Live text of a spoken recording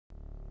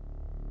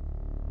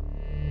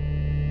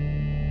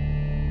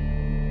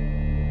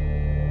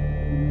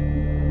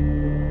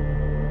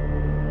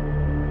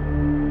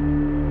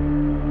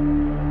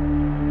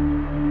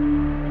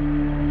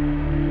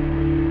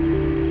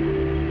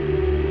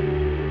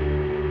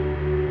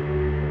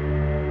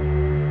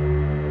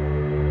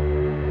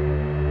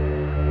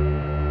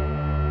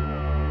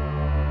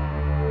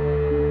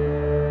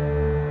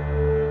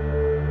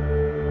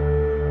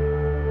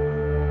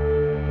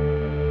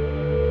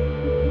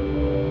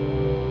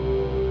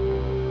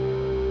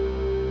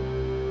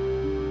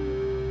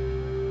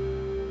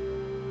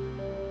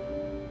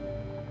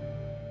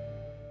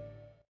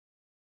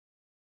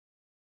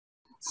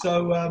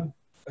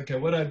Okay,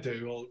 what I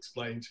do, I'll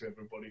explain to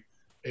everybody,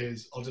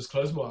 is I'll just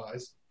close my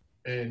eyes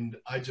and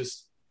I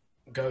just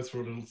go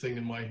through a little thing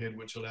in my head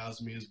which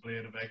allows me as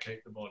Blair to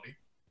vacate the body.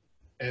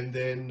 And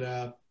then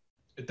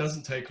it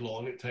doesn't take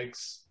long. It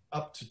takes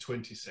up to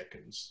 20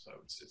 seconds. So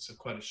it's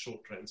quite a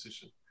short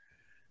transition.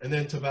 And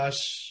then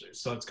Tabaash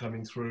starts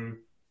coming through,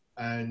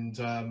 and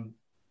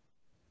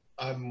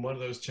I'm one of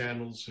those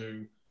channels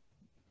who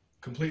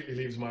completely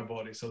leaves my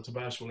body. So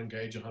Tabaash will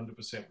engage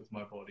 100% with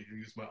my body. He'll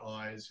use my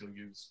eyes, he'll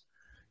use,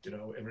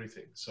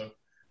 everything. So,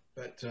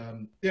 but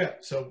yeah,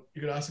 so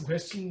you can ask some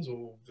questions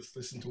or just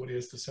listen to what he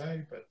has to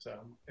say. But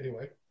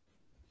anyway,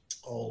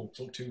 I'll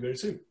talk to you very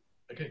soon.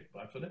 Okay,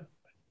 bye for now.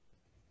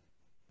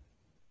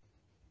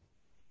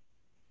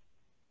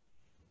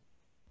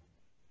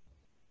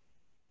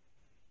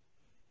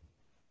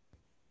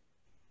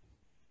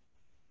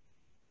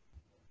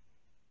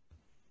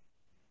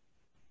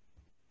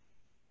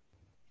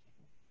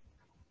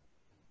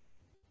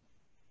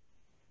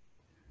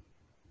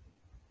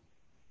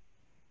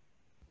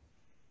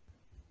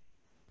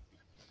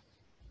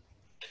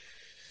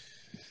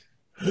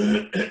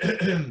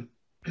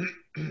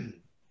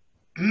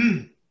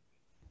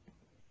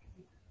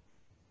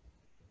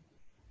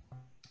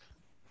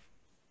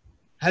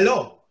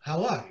 Hello,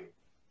 how are you?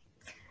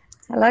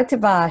 Hello,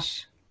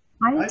 Tabaash.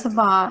 Hi,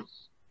 Tabaash.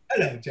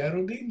 Hello,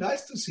 Geraldine.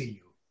 Nice to see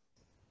you.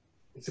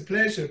 It's a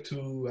pleasure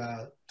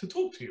to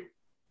talk to you.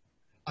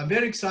 I'm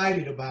very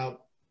excited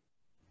about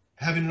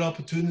having an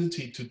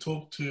opportunity to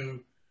talk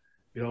to,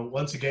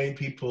 once again,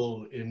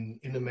 people in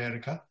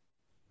America.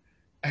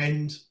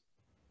 And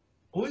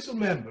always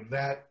remember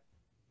that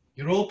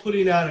you're all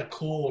putting out a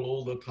call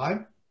all the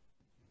time.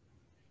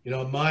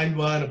 A mind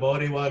one, a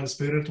body one, a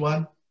spirit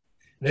one.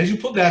 And as you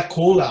put that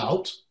call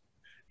out,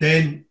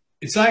 then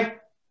it's like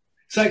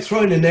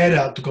throwing a net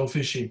out to go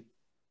fishing.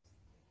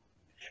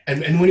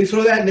 And when you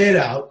throw that net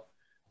out,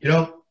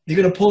 you're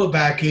going to pull it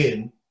back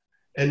in.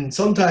 And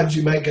sometimes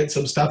you might get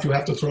some stuff you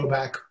have to throw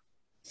back.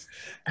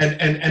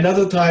 And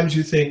other times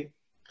you think,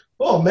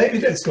 oh, maybe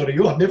that's got to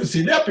you. I've never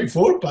seen that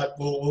before, but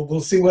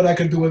we'll see what I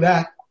can do with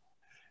that.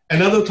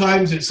 And other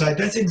times it's like,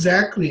 that's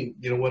exactly,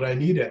 what I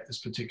need at this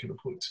particular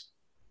point.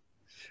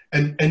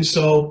 And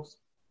so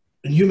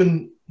in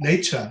human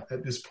nature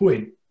at this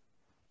point,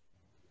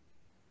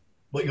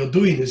 what you're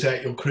doing is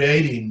that you're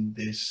creating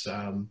this,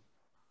 I'm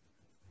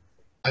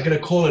going to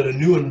call it a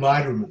new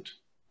environment.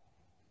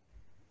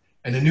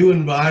 And a new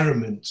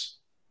environment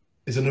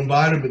is an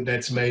environment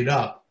that's made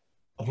up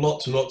of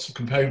lots and lots of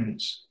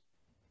components.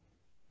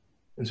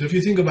 And so if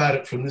you think about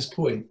it from this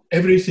point,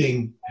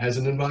 everything has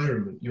an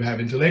environment. You have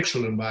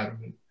intellectual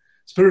environment,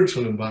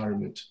 spiritual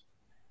environment.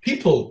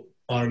 People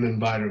are an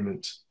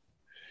environment.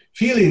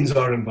 Feelings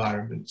are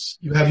environments.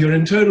 You have your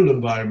internal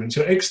environments,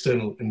 your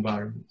external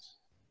environments.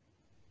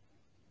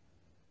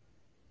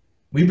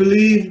 We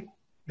believe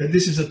that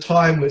this is a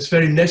time where it's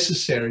very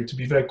necessary to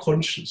be very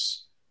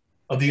conscious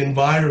of the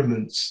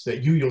environments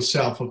that you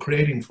yourself are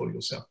creating for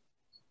yourself.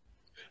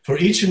 For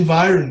each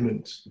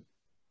environment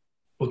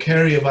will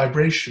carry a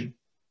vibration.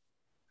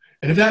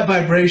 And if that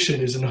vibration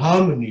is in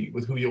harmony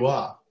with who you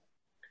are,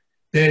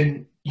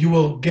 then you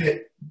will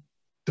get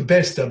the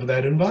best of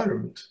that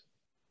environment.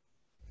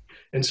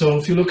 And so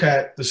if you look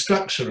at the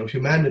structure of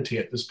humanity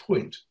at this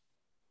point,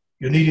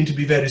 you're needing to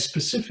be very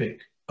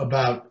specific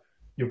about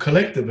your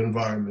collective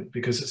environment,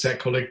 because it's that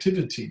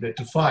collectivity that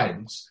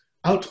defines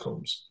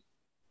outcomes.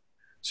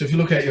 So if you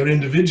look at your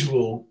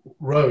individual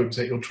roads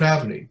that you're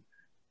traveling,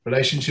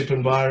 relationship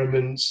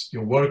environments,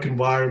 your work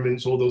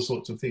environments, all those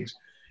sorts of things,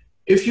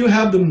 if you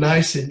have them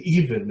nice and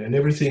even and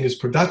everything is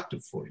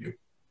productive for you,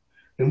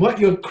 then what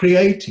you're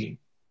creating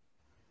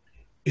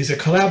is a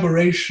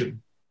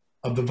collaboration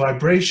of the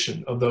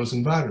vibration of those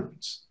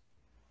environments.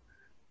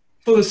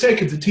 For the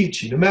sake of the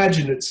teaching,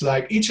 imagine it's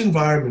like each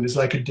environment is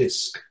like a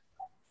disc,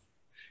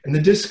 and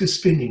the disc is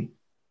spinning,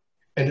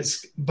 and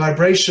its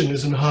vibration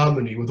is in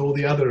harmony with all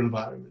the other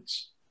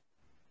environments.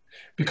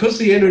 Because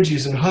the energy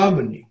is in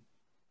harmony,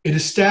 it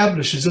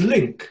establishes a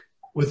link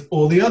with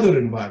all the other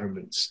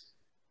environments.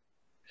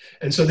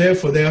 And so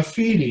therefore they are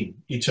feeding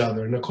each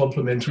other in a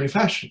complementary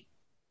fashion.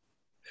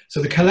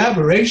 So the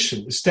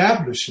collaboration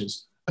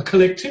establishes a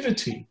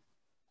collectivity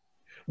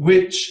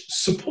which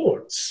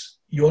supports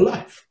your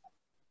life.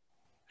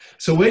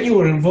 So when you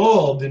are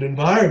involved in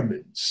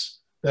environments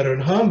that are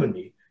in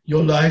harmony,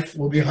 your life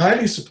will be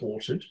highly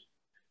supported,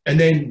 and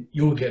then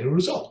you will get a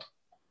result.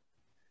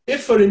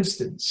 If, for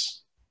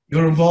instance,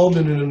 you're involved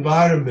in an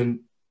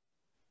environment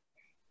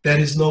that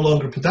is no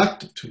longer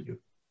productive to you,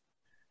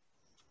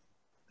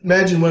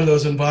 imagine one of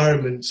those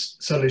environments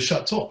suddenly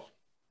shuts off.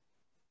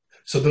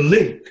 So the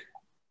link,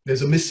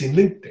 there's a missing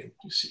link there,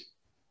 you see.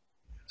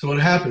 So what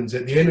happens is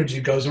that the energy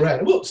goes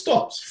around, well, it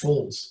stops,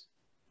 falls.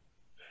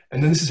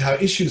 And then this is how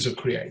issues are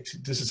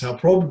created. This is how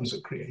problems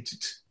are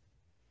created.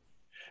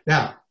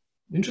 Now,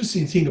 the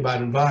interesting thing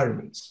about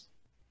environments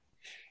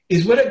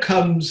is when it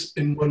comes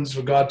in one's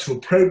regard to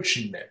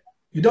approaching them,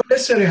 you don't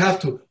necessarily have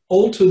to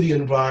alter the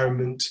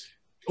environment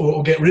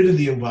or get rid of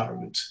the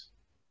environment.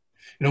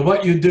 You know,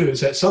 what you do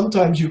is that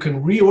sometimes you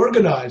can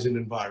reorganize an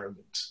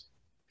environment.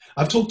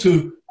 I've talked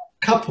to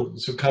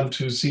couples who come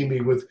to see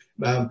me with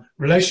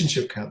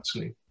relationship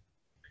counseling,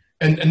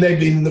 and they've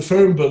been in the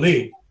firm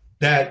belief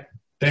that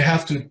they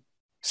have to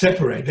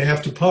separate, they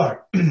have to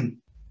part. And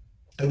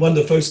one of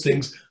the first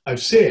things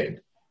I've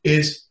said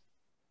is,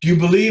 do you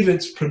believe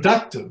it's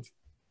productive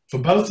for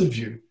both of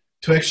you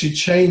to actually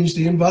change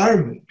the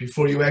environment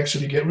before you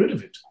actually get rid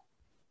of it?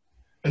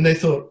 And they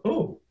thought,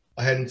 oh,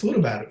 I hadn't thought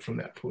about it from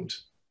that point.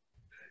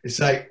 It's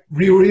like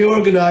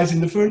reorganizing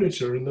the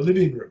furniture in the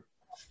living room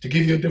to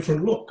give you a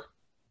different look.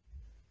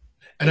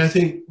 And I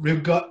think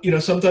we've got, you know,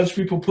 sometimes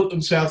people put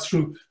themselves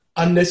through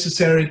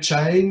unnecessary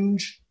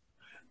change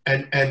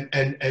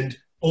and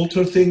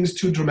alter things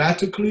too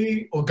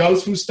dramatically, or go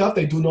through stuff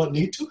they do not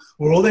need to,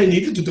 or all they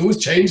needed to do was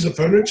change the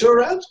furniture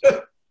around.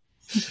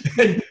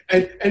 and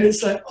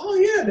it's like, oh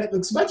yeah, that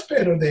looks much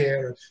better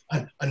there.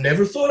 I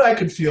never thought I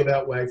could feel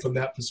that way from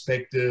that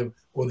perspective,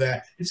 or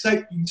that. It's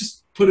like you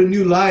just put a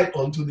new light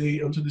onto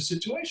the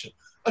situation.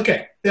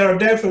 Okay, there are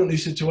definitely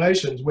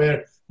situations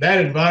where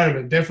that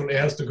environment definitely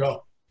has to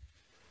go.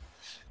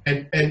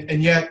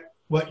 And yet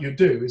what you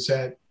do is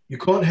that you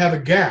can't have a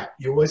gap.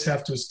 You always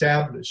have to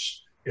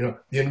establish, you know,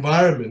 the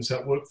environments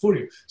that work for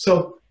you.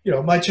 So, you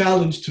know, my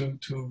challenge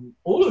to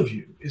all of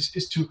you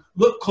is to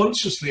look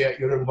consciously at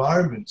your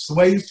environments, the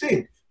way you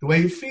think, the way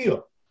you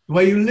feel, the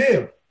way you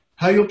live,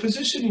 how you're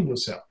positioning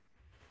yourself.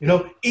 You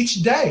know, each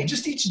day,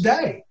 just each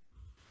day,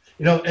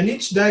 you know, and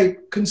each day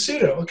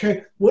consider,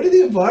 okay, what are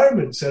the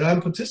environments that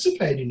I'm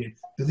participating in?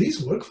 Do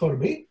these work for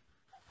me?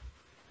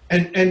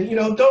 And you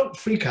know, don't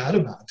freak out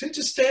about it.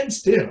 Just stand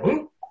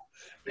still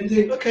and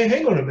think, okay,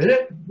 hang on a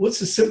minute. What's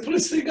the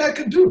simplest thing I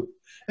can do?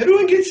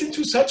 Everyone gets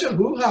into such a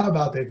hoo-ha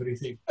about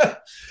everything.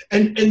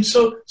 and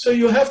so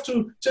you have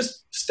to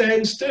just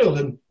stand still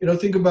and, you know,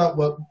 think about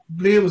what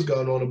Blair was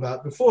going on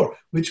about before,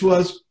 which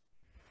was,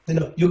 you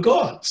know, your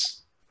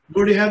gods. You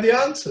already have the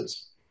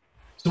answers.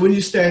 So when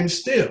you stand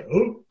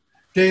still,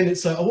 then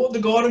it's like, oh, what the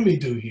God in me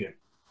do here?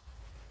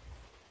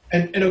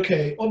 And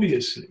okay,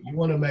 obviously, you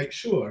want to make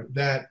sure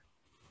that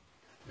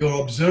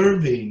you're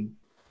observing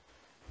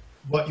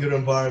what your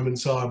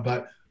environments are,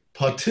 but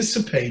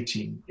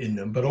participating in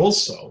them, but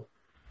also,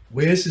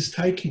 where's this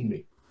taking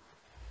me?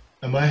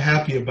 Am I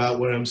happy about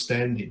where I'm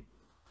standing?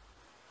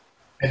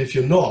 And if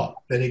you're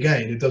not, then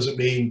again, it doesn't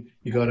mean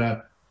you got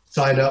to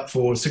sign up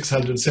for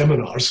 600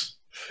 seminars.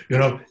 You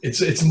know,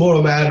 it's more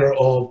a matter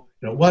of,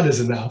 you know, one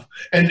is enough.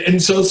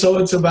 And so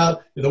it's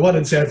about, you know, one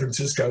in San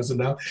Francisco is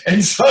enough.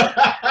 And so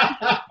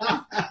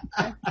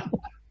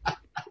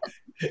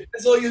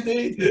that's all you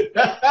need.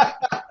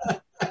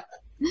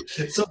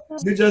 So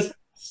you just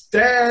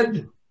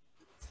stand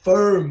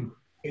firm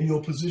in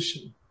your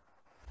position.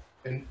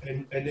 And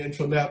then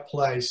from that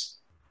place,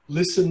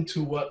 listen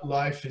to what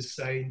life is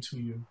saying to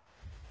you.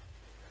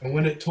 And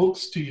when it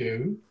talks to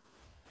you,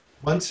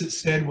 once it's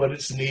said what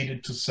it's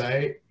needed to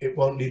say, it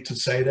won't need to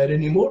say that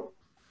anymore.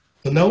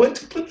 So know when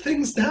to put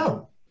things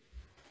down.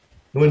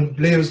 When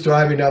Blair was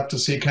driving up to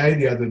see Kay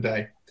the other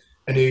day,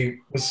 and he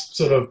was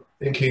sort of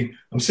thinking,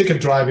 I'm sick of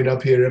driving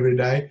up here every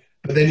day.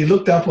 But then he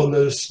looked up on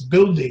this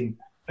building,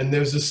 and there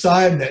was a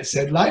sign that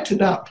said,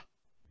 lighten up.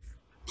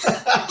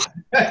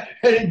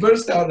 And he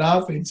burst out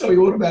laughing, so he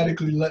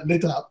automatically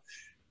lit up.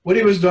 When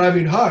he was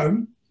driving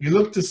home, he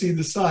looked to see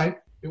the sign.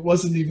 It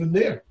wasn't even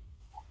there.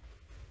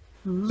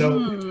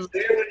 So it was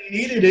there when he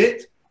needed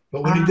it,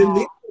 but when he didn't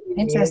need it anymore,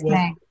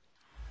 interesting.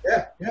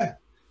 Yeah.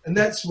 And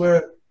that's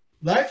where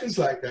life is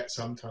like that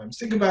sometimes.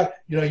 Think about,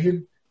 you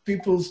know,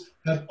 people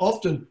have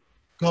often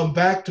gone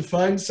back to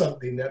find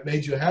something that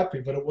made you happy,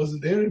 but it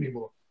wasn't there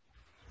anymore.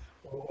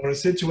 Or a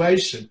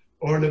situation,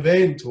 or an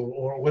event,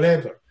 or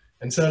whatever.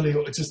 And suddenly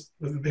it's just,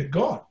 they're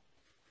gone.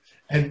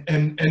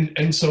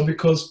 And so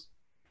because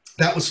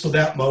that was for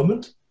that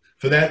moment,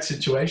 for that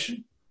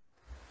situation.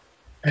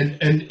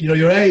 And you know,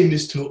 your aim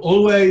is to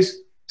always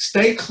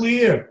stay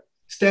clear,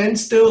 stand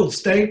still,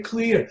 stay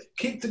clear,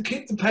 keep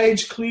the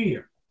page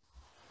clear.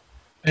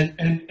 And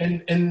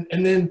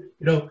then,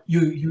 you know,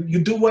 you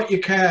do what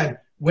you can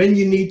when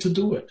you need to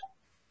do it.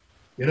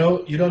 You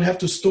know, you don't have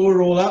to store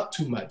it all up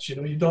too much. You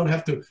know, you don't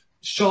have to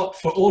shop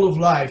for all of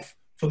life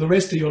for the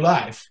rest of your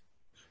life.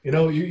 You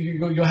know,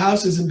 your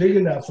house isn't big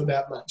enough for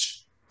that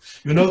much.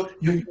 You know,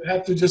 you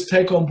have to just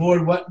take on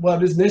board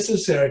what is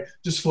necessary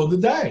just for the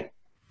day.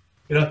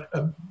 You know,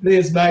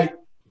 Blair's mate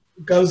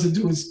goes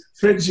into his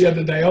fridge the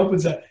other day,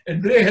 opens it,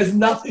 and Blair has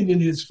nothing in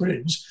his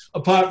fridge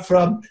apart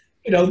from,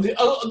 you know, the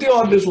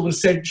odd little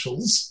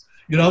essentials,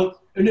 you know,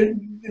 and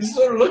then it's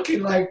sort of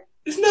looking like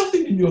there's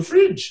nothing in your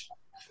fridge.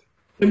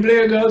 And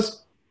Blair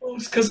goes, oh,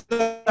 it's because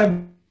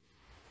I'm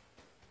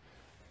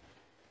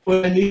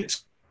what I need.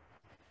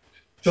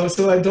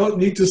 So I don't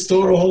need to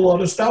store a whole lot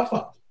of stuff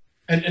up.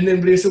 And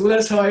then Blair said, well,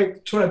 that's how I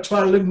try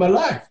to live my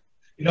life.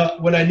 You know,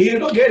 when I need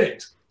it, I'll get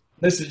it.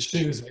 Unless it's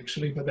shoes,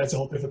 actually, but that's a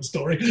whole different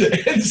story.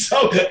 And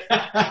so,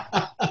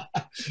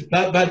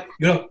 but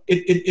you know,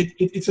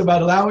 it's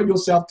about allowing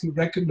yourself to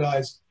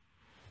recognize,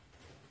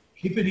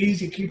 keep it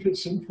easy, keep it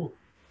simple.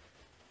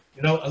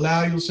 You know,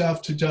 allow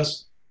yourself to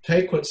just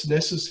take what's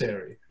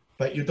necessary,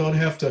 but you don't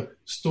have to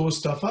store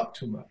stuff up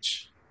too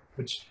much.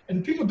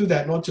 And people do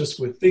that not just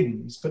with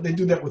things, but they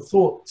do that with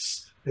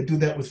thoughts. They do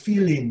that with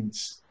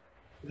feelings.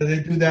 They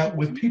do that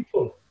with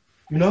people,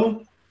 you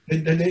know?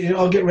 And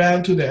I'll get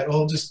around to that.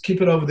 I'll just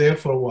keep it over there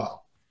for a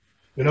while.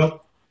 You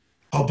know,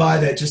 I'll buy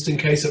that just in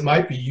case it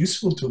might be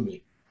useful to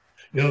me.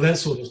 You know, that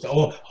sort of stuff.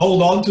 Or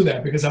hold on to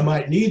that because I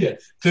might need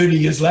it. 30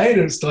 years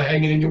later, it's still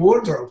hanging in your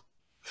wardrobe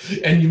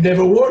and you've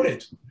never worn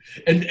it.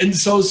 And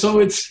so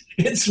it's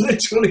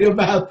literally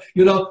about,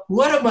 you know,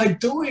 what am I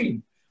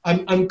doing?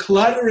 I'm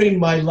cluttering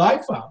my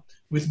life up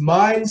with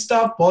mind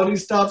stuff, body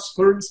stuff,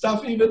 spirit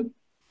stuff even.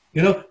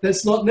 You know,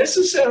 that's not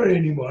necessary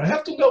anymore. I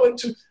have to know when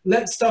to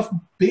let stuff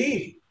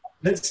be,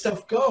 let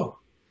stuff go.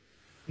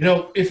 You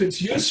know, if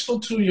it's useful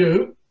to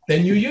you,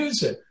 then you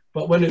use it.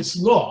 But when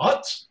it's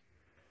not,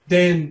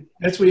 then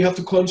that's where you have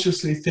to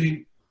consciously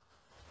think,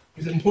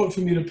 is it important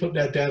for me to put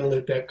that down and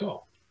let that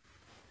go?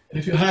 And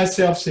if your higher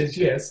self says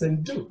yes,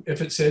 then do.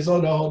 If it says, oh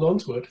no, hold on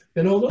to it,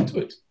 then hold on to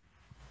it.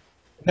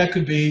 That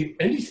could be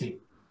anything.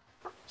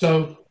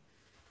 So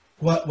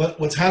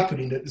what's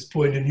happening at this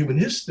point in human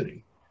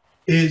history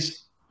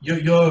is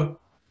you're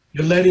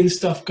letting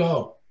stuff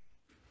go.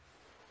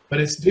 But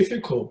it's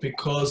difficult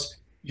because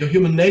your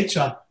human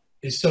nature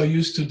is so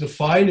used to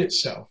define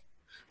itself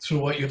through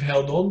what you've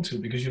held on to,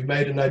 because you've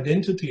made an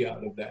identity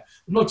out of that.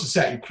 Not just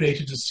that, you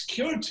created a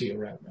security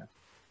around that.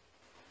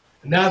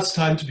 And now it's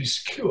time to be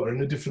secure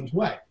in a different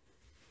way.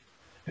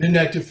 And in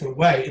that different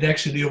way, it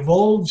actually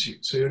evolves you.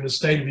 So you're in a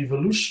state of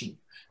evolution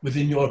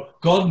within your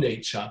God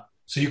nature,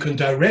 so you can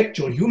direct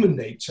your human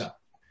nature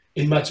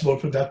in much more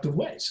productive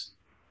ways.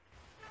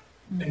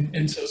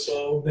 And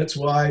so that's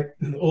why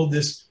all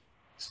this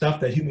stuff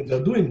that humans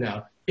are doing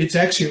now, it's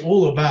actually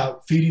all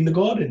about feeding the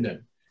God in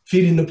them,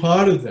 feeding the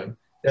part of them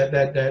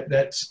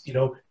that's, you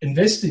know,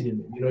 investing in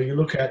them. You know, you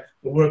look at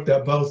the work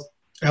that both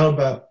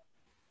Alba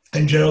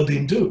and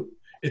Geraldine do.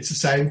 It's the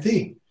same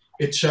thing.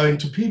 It's showing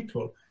to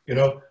people, you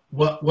know,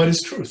 what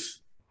is truth.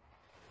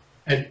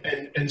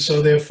 And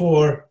so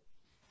therefore,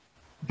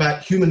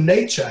 but human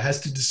nature has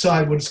to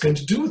decide what it's going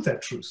to do with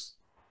that truth.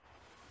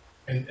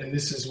 And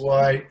this is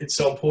why it's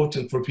so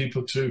important for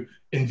people to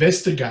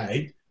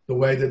investigate the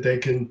way that they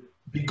can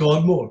be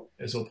God more,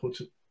 as I'll put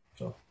it.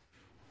 So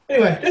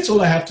anyway, that's all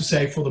I have to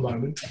say for the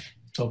moment.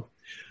 So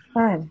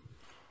Good.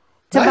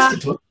 nice to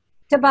talk.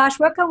 Tabaash,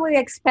 what can we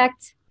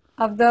expect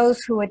of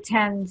those who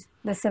attend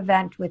this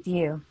event with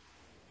you?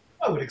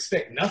 I would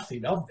expect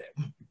nothing of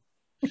them,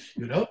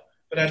 you know,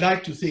 but I'd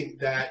like to think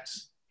that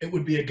it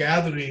would be a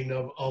gathering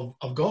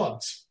of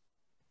gods,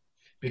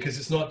 because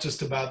it's not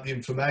just about the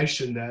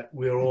information that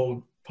we're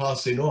all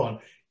passing on.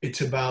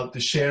 It's about the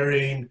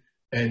sharing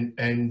and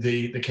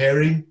the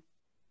caring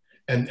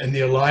and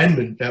the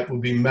alignment that will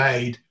be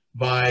made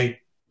by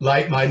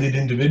like-minded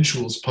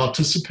individuals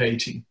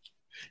participating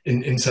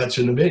in such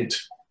an event.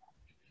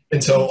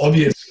 And so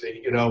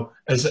obviously, you know,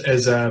 as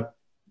a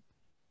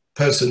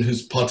person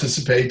who's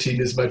participating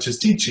as much as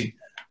teaching,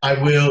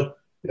 I will,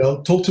 you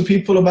know, talk to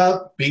people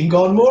about being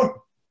God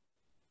more.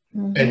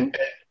 Mm-hmm.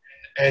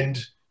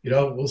 And you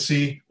know, we'll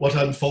see what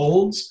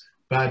unfolds,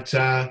 but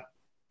I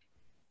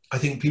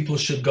think people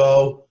should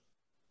go,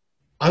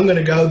 I'm going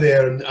to go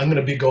there and I'm going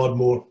to be God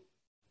more.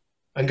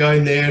 I'm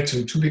going there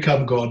to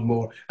become God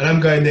more. And I'm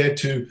going there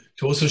to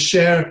also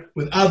share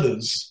with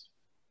others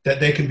that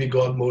they can be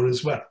God more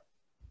as well.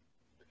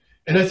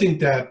 And I think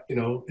that, you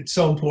know, it's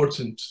so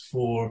important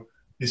for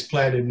this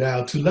planet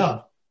now to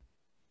love.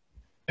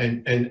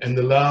 And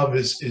the love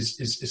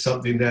is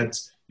something that,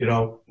 you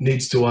know,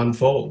 needs to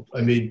unfold.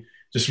 I mean,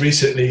 just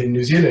recently in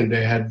New Zealand,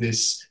 they had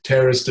this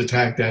terrorist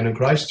attack down in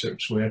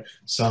Christchurch where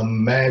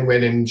some man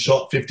went and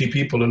shot 50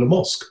 people in a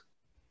mosque.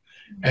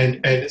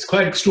 And it's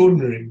quite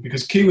extraordinary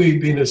because Kiwi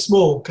being a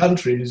small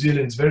country, New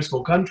Zealand's a very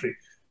small country,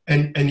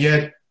 and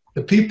yet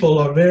the people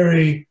are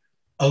very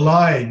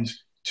aligned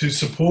to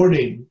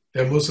supporting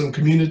their Muslim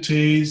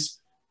communities.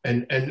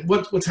 And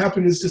what's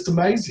happened is just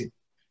amazing.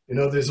 You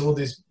know, there's all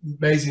these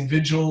amazing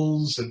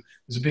vigils, and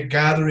there's a big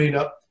gathering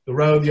up the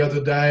road the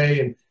other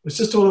day, and it's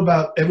just all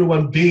about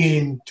everyone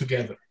being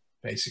together,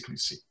 basically.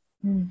 See,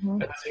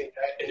 and I think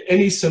that in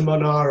any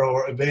seminar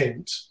or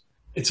event,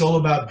 it's all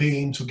about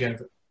being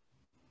together.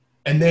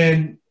 And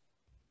then,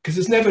 because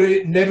it's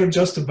never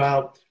just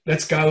about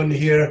let's go and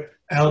hear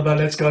Alba,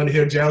 let's go and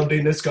hear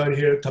Geraldine, let's go and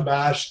hear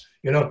Tabaash.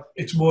 You know,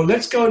 it's more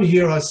let's go and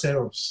hear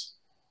ourselves,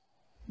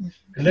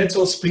 and let's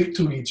all speak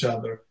to each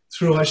other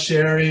through our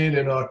sharing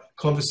and our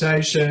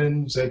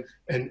conversations and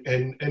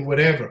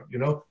whatever, you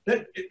know,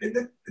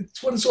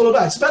 it's what it's all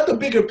about. It's about the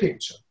bigger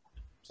picture.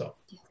 So,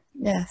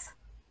 yes.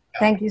 Yeah.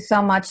 Thank you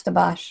so much,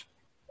 Tabaash.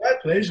 My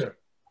pleasure.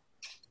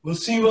 We'll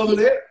see you over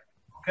there.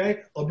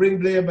 Okay. I'll bring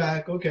Blair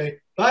back. Okay.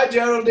 Bye,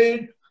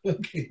 Geraldine.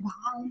 Okay.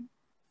 Bye.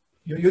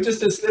 You're just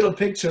this little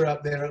picture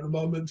up there at the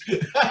moment.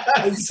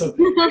 So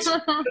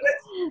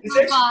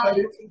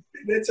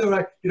it's all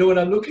right. You know, when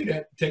I'm looking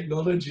at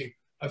technology,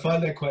 I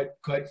find that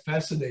quite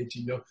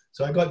fascinating, you know.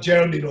 So I got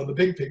Geraldine on the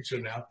big picture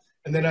now,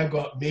 and then I've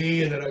got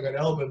me, and then I've got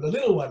Alba, the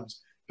little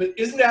ones. But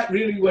isn't that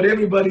really what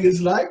everybody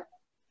is like?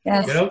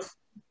 Yes. You know,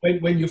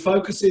 when you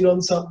focus in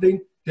on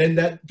something, then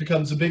that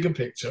becomes a bigger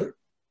picture.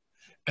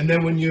 And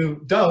then when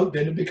you don't,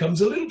 then it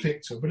becomes a little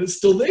picture, but it's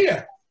still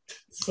there.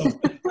 So,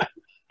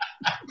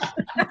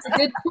 That's a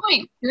good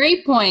point.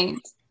 Great point.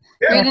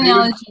 yeah, Great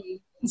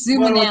analogy.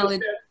 Zoom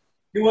analogy.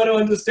 You want to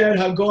understand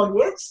how God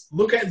works?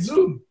 Look at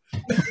Zoom.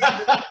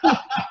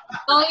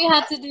 That's all you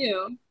have to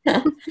do.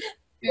 Very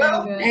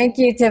good. Thank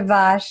you,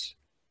 Tabaash.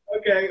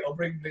 Okay, I'll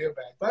bring Blair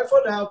back. Bye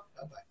for now.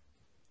 Bye-bye.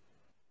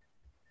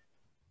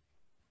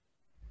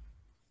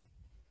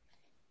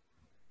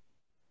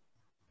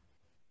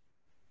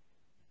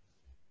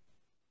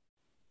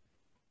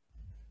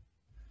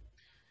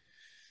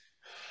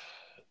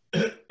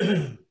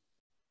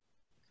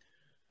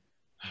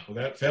 Well,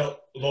 that felt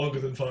longer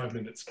than 5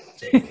 minutes.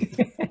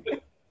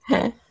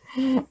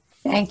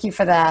 Thank you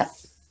for that.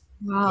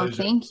 Wow,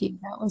 Pleasure. thank you.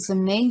 That was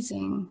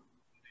amazing.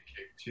 Thank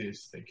you.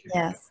 Cheers. Thank you.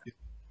 Yes.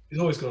 He's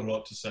always got a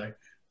lot to say.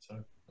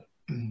 So.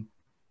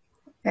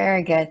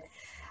 Very good.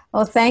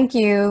 Well, thank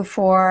you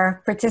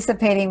for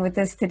participating with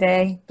us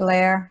today,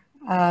 Blair.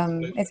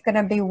 It's going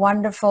to be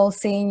wonderful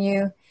seeing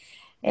you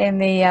in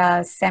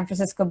the San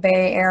Francisco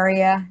Bay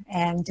Area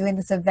and doing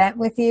this event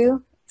with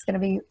you. It's going to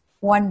be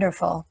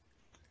wonderful.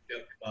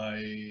 Yep, I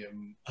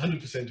am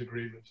 100%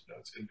 agreement. You know,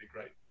 it's going to be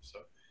great. So,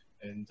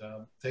 and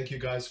thank you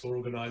guys for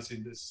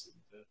organizing this.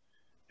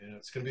 You know,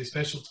 it's going to be a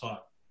special time.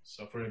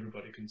 So for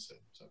everybody concerned.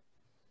 So.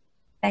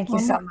 Thank you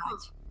so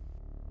much.